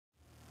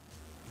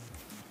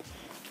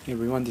Hey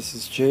everyone, this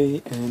is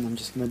Jay, and I'm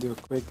just gonna do a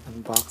quick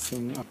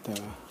unboxing of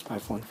the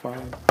iPhone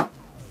 5.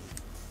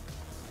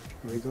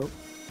 Here we go.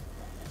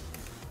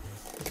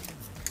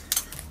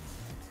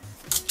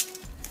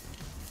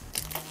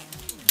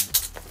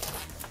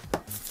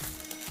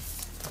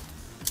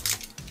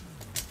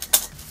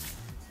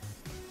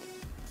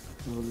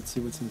 So let's see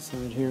what's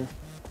inside here.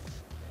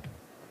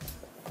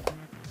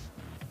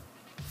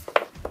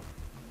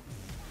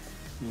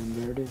 And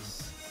there it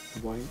is,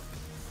 white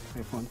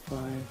iPhone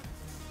 5.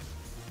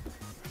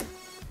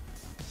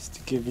 Just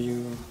to give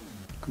you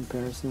a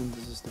comparison,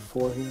 this is the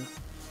 4 here.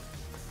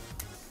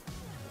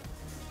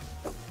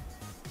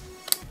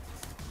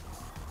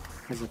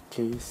 Has a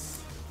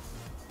case.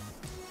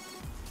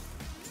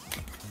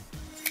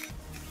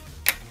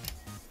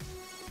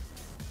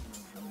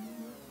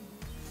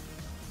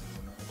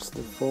 It's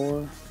the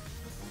 4.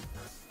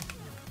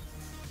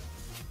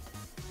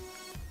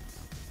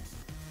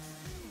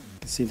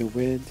 See the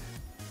width,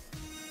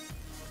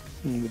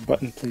 and the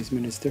button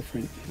placement is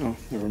different. Oh,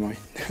 never mind.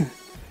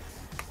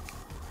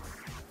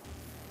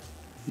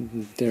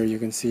 There you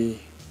can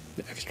see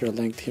the extra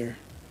length here.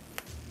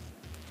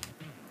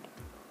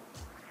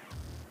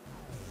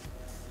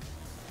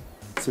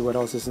 Let's see what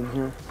else is in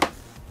here.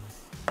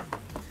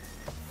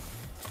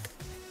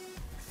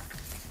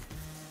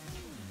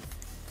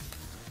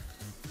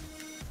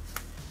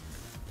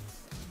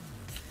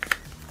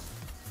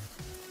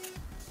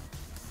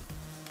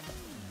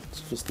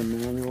 It's just a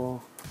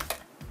manual,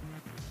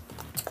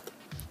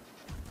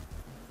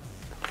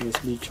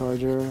 USB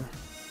charger,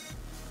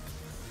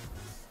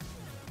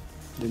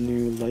 the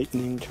new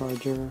lightning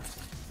charger,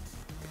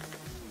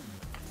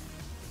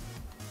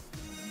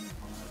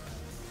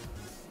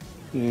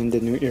 and the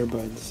new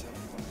earbuds.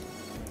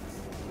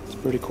 It's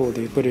pretty cool,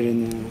 they put it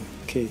in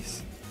a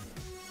case.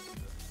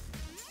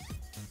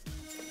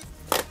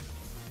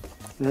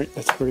 Alright,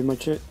 that's pretty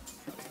much it.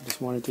 Just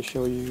wanted to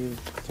show you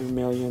 2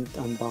 millionth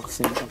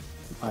unboxing of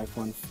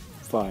iPhone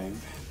 5,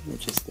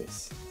 which is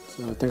this.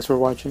 So thanks for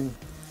watching,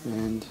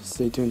 and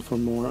stay tuned for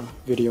more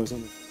videos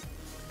on it.